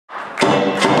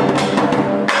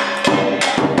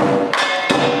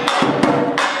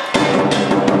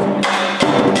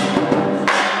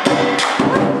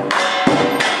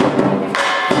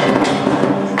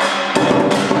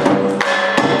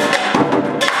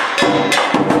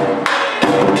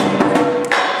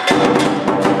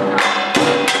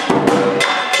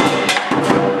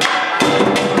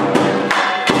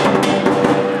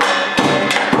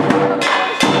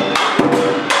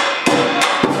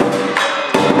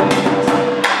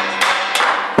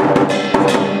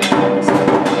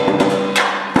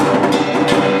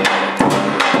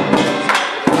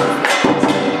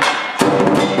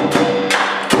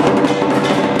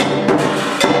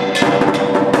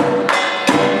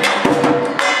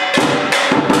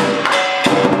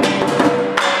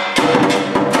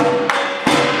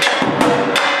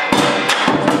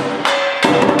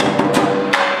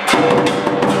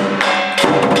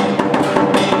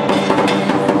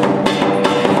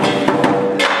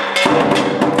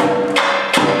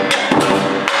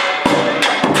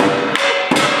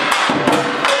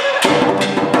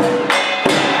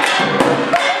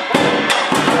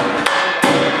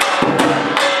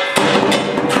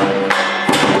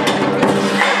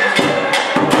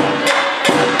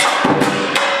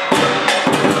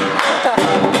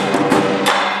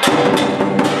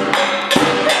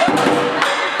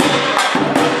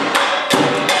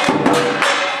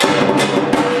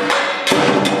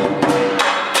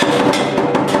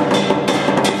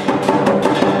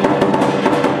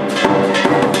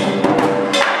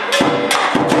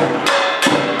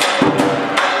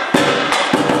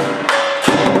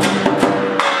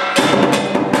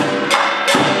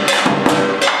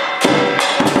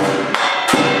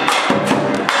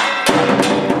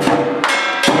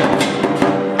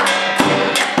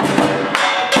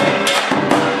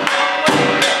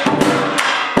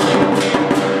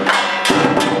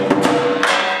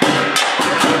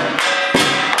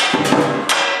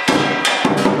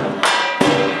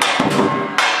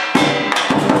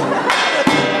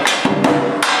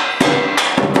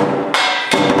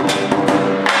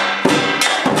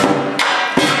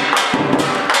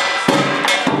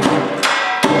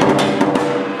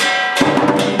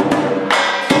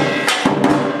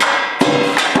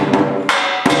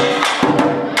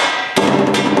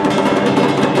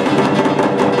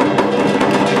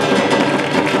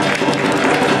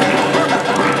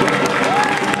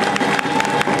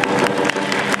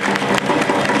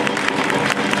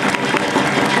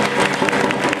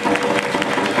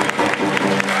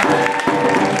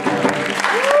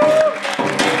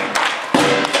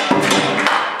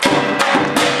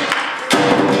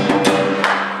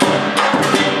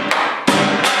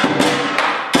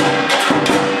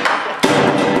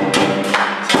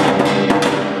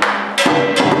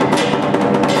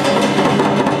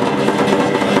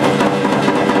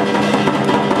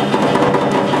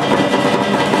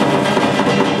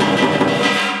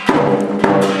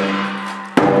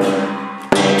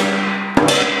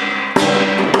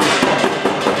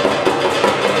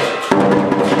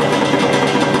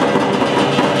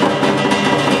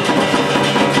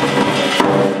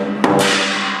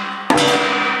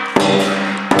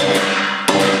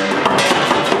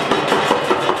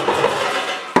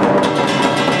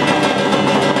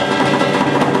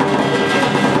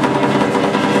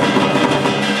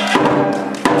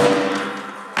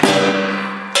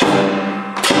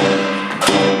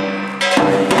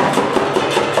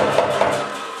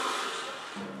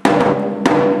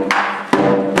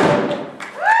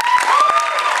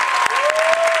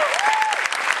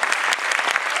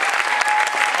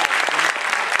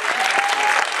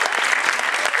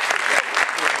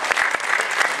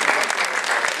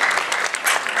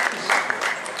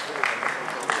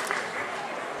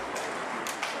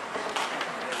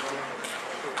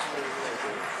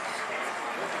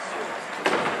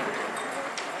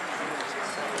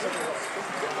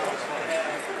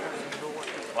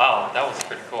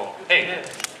Hey,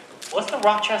 what's the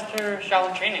Rochester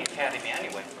Shaolin Training Academy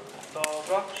anyway? The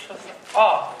Rochester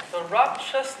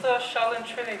Shaolin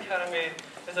Training Academy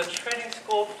is a training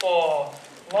school for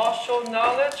martial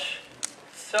knowledge,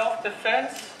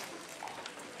 self-defense,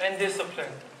 and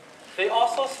discipline. They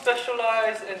also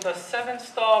specialize in the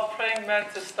 7-star praying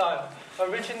mantis style,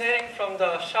 originating from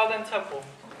the Shaolin Temple.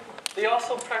 They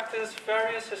also practice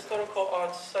various historical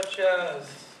arts such as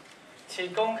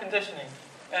Qigong conditioning,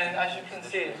 and as you can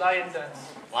see, lion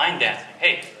dance. Lion dancing.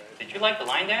 Hey, did you like the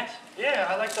lion dance? Yeah,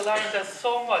 I like the lion dance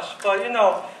so much, but you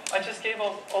know, I just gave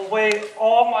away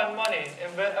all my money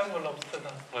in red envelopes to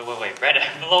them. Wait, red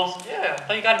envelopes? Yeah. I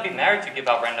thought you gotta be married to give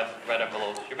out red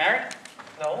envelopes. You're married?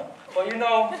 No, but you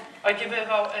know, I give it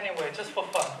out anyway, just for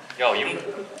fun. Yo, you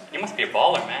must be a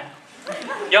baller, man.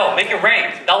 Yo, make it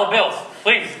rain. Dollar bills,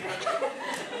 please.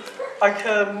 I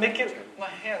could make it, my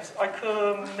hands, I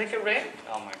could make it rain?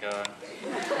 Oh my god.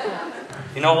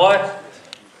 You know what?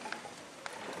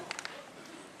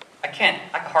 I can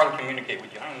hardly communicate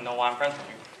with you. I don't even know why I'm friends with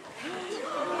you.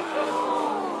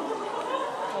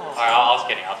 Alright, I was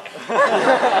kidding.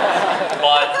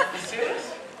 But, You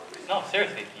serious? no,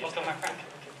 seriously, you're still my friend.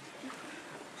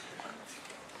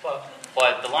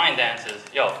 But the lion dances,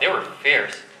 yo, they were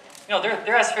fierce. You know,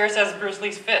 they're as fierce as Bruce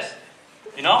Lee's fist.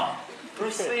 You know?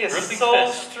 Bruce Lee is Bruce Lee's so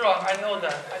fist. strong, I know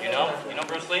that. You know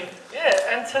Bruce Lee? Yeah,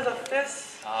 enter the fist.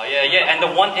 Oh yeah, and the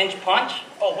 1-inch punch.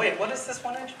 Oh wait, what is this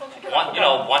 1-inch punch again? 1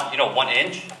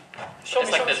 inch. Show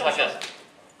It's me, like show this, me, like show this. me.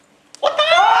 What the?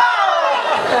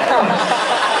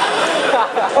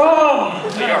 Oh!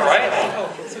 Are you alright? Oh,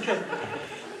 it's okay.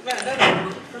 Man,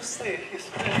 that's Bruce Lee. He's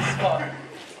really smart.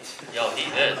 Yo, he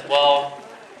is. Well,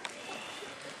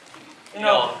 You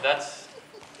know, that's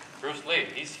Bruce Lee.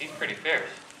 He's pretty fierce.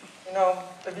 you know,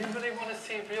 if you really want to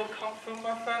see real Kung Fu,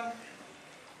 my friend,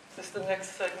 this is the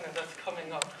next segment that's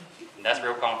coming up. And that's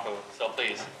real kung fu. So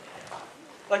please,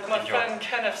 Like my Enjoy. friend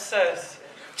Kenneth says,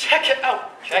 check it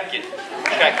out. check it.